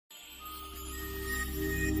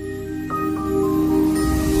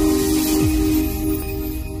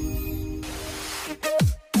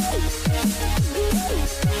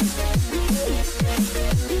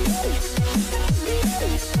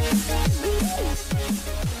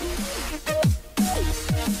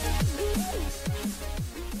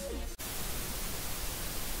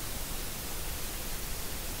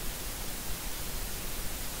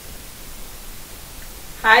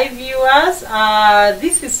Hi viewers,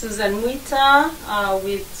 this is Susan Muita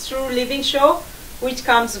with True Living Show, which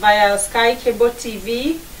comes via Sky Cable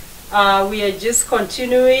TV. We are just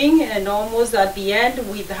continuing and almost at the end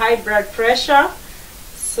with high blood pressure.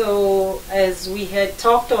 So as we had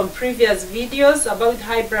talked on previous videos about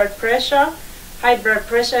high blood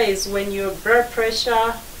pressure is when your blood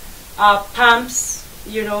pressure pumps,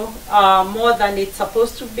 more than it's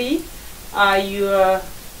supposed to be. Your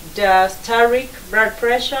diastolic blood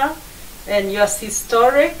pressure and your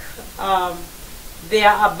systolic, they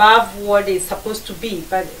are above what is supposed to be,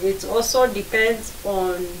 but it also depends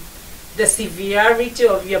on the severity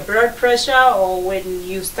of your blood pressure, or when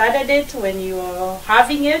you started it, when you are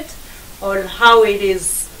having it, or how it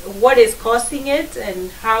is, what is causing it, and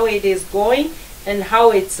how it is going, and how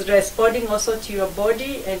it's responding also to your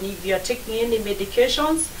body, and if you're taking any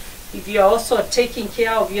medications, if you're also taking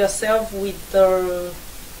care of yourself with the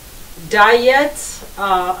diet,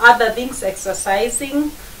 other things, exercising,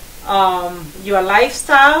 your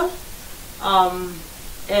lifestyle,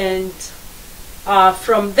 and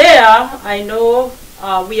from there, I know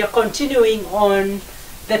we are continuing on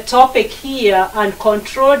the topic here.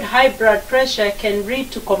 Uncontrolled high blood pressure can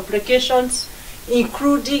lead to complications,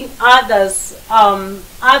 including others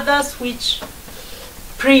which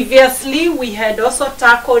previously we had also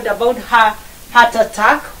tackled about heart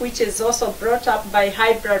attack, which is also brought up by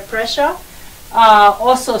high blood pressure,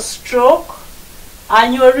 also stroke,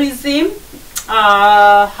 aneurysm,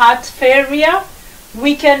 heart failure,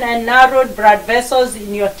 weakened and narrowed blood vessels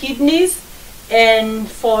in your kidneys. And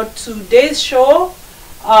for today's show,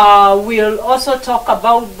 we'll also talk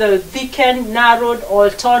about the thickened, narrowed, or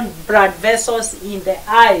torn blood vessels in the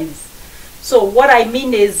eyes. So what I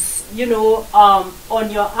mean is, on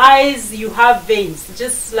your eyes you have veins,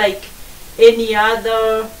 just like any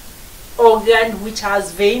other organ which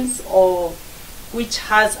has veins or which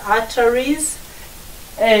has arteries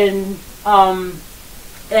and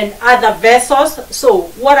other vessels. So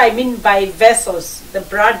what I mean by vessels, the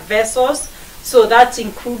blood vessels, so that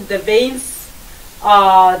include the veins,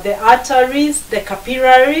 the arteries, the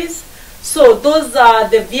capillaries. So those are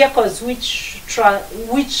the vehicles which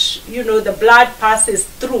the blood passes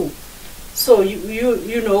through. So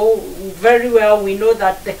you know very well, we know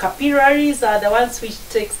that the capillaries are the ones which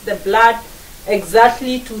takes the blood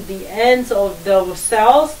exactly to the ends of the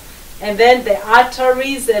cells, and then the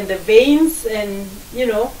arteries and the veins, and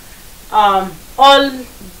all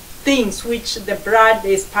things which the blood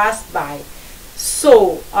is passed by.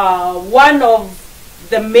 So one of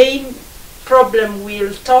the main problem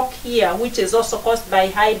we'll talk here, which is also caused by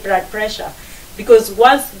high blood pressure, because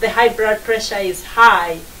once the high blood pressure is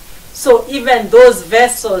high, so even those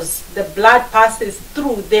vessels the blood passes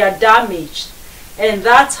through, they are damaged, and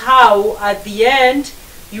that's how at the end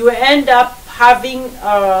you end up having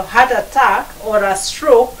a heart attack or a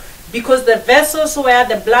stroke, because the vessels where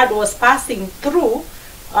the blood was passing through,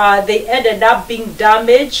 they ended up being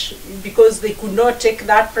damaged because they could not take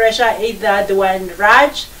that pressure. Either they were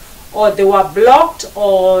enlarged, or they were blocked,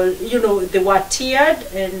 or they were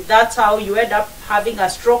teared, and that's how you end up having a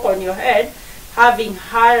stroke on your head, having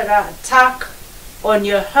heart attack on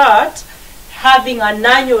your heart, having an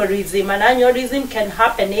aneurysm. An aneurysm can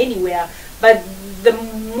happen anywhere, but the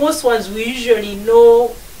most ones we usually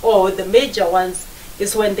know, or the major ones,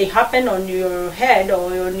 is when they happen on your head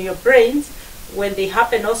or on your brains, when they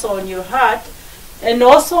happen also on your heart, and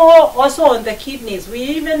also on the kidneys. We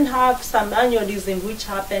even have some aneurysm which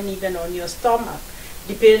happen even on your stomach,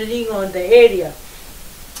 depending on the area.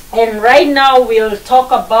 And right now we'll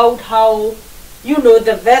talk about how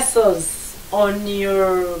the vessels on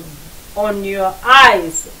your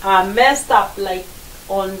eyes are messed up, like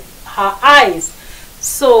on her eyes.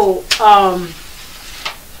 So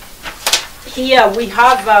here we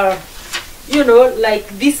have like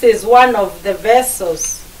this is one of the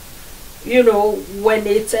vessels. When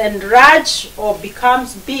it's enlarged or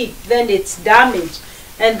becomes big, then it's damaged.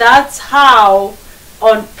 And that's how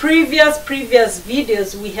on previous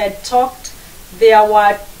videos we had talked. There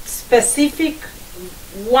were specific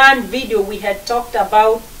one video we had talked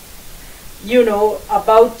about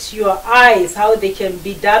about your eyes, how they can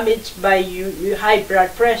be damaged by your high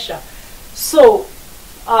blood pressure. So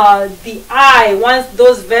the eye, once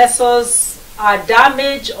those vessels are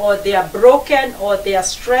damaged, or they are broken, or they are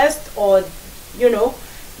stressed, or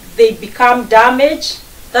they become damaged,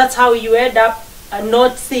 that's how you end up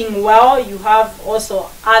not seeing well. You have also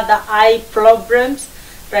other eye problems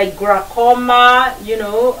like glaucoma,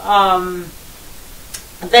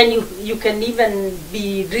 then you can even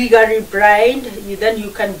be legally blind. Then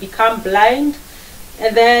you can become blind,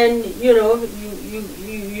 And then, you know,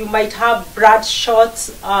 you might have bloodshot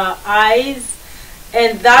eyes,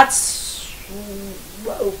 and that's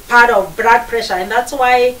part of blood pressure. And that's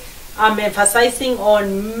why I'm emphasizing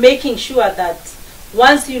on making sure that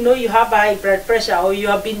once you know you have high blood pressure, or you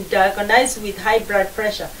have been diagnosed with high blood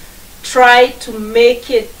pressure, try to make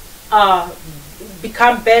it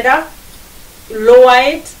become better, lower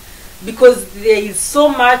it, because there is so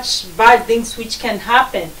much bad things which can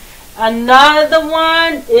happen. Another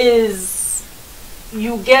one is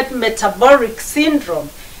you get metabolic syndrome,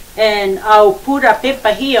 and I'll put a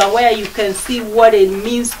paper here where you can see what it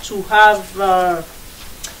means to have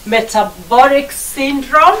metabolic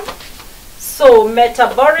syndrome. So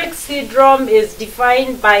metabolic syndrome is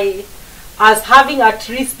defined by as having at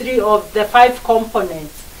least 3 of the 5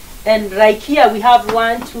 components, and right here we have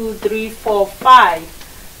 1, 2, 3, 4, 5.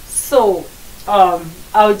 So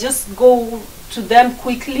I'll just go to them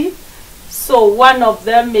quickly. So one of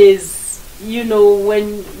them is, you know,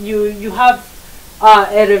 when you have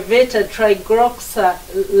elevated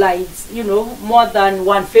triglycerides, you know, more than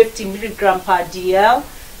 150 milligram per dl,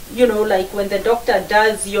 you know, like when the doctor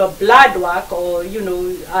does your blood work, or, you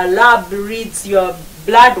know, a lab reads your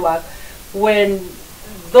blood work, when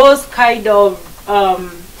those kind of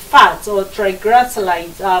fats or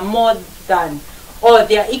triglycerides are more than, or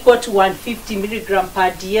they are equal to 150 milligram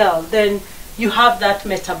per dl, then you have that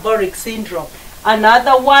metabolic syndrome.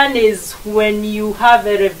 Another one is when you have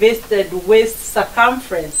elevated waist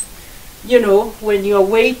circumference. You know, when your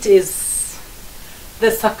weight is,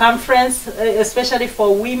 the circumference, especially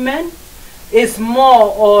for women, is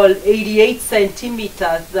more or 88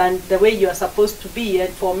 centimeters than the way you are supposed to be,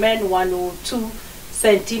 and for men 102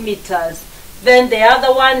 centimeters. Then the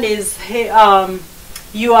other one is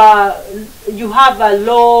you have a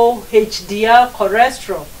low HDL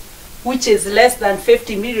cholesterol, which is less than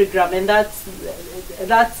 50 milligram, and that's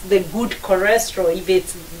the good cholesterol if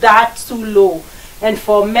it's that too low. And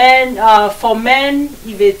for men,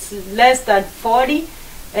 if it's less than 40,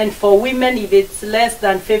 and for women if it's less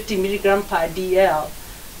than 50 milligram per dl.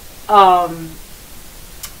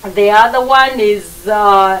 The other one is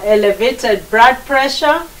elevated blood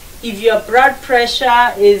pressure. If your blood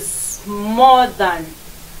pressure is more than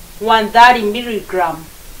 130 milligram,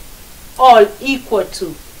 all equal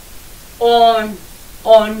to on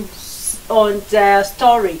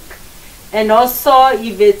diastolic, and also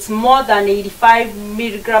if it's more than 85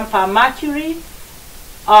 milligram per mercury,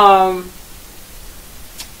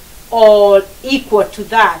 or equal to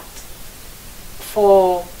that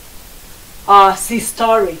for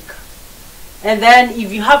systolic. And then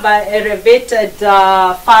if you have an elevated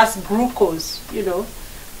fast glucose, you know,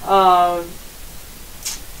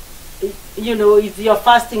 if your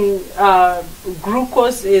fasting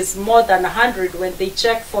glucose is more than 100 when they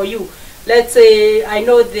check for you. Let's say, I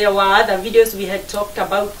know there were other videos we had talked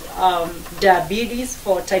about diabetes,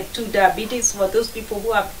 for type 2 diabetes, for those people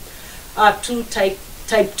who have type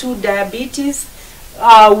 2 diabetes.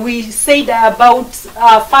 We said about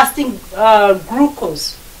fasting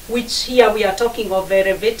glucose, which here we are talking of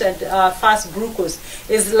elevated fast glucose,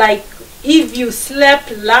 is like if you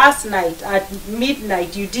slept last night at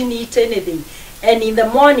midnight, you didn't eat anything, and in the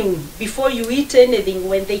morning before you eat anything,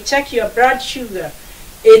 when they check your blood sugar,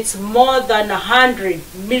 it's more than 100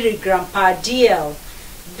 milligram per dl,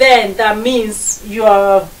 then that means you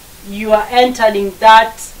are entering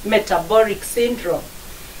that metabolic syndrome.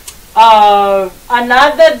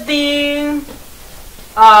 Another thing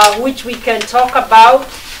which we can talk about,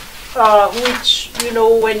 which, you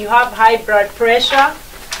know, when you have high blood pressure,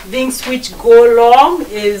 things which go wrong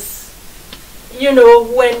is, you know,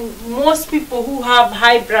 when most people who have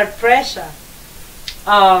high blood pressure,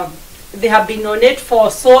 they have been on it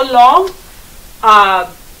for so long,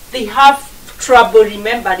 they have trouble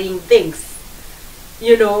remembering things.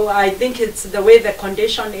 You know, I think it's the way the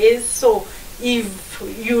condition is. So if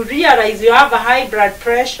you realize you have a high blood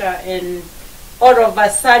pressure and all of a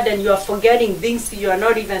sudden you are forgetting things you are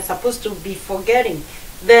not even supposed to be forgetting,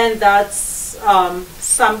 then that's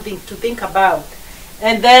something to think about.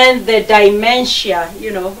 And then the dementia,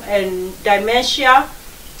 you know, and dementia,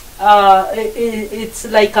 it's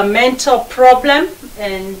like a mental problem,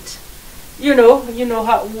 and you know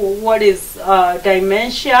what is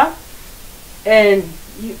dementia, and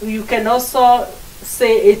you can also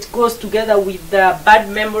say it goes together with the bad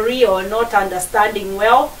memory or not understanding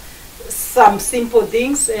well some simple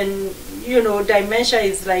things. And you know, dementia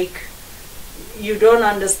is like you don't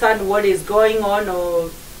understand what is going on,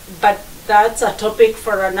 but that's a topic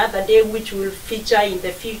for another day, which will feature in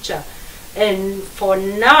the future. And for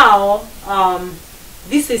now,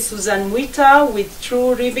 This is Susan Muita with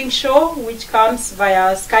True Living Show, which comes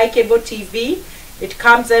via Sky Cable TV. It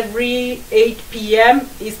comes every 8 p.m.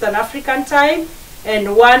 Eastern African Time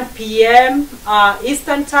and 1 p.m.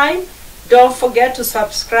 Eastern Time. Don't forget to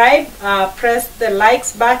subscribe, press the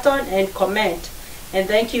likes button and comment. And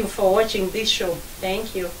thank you for watching this show.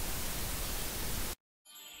 Thank you.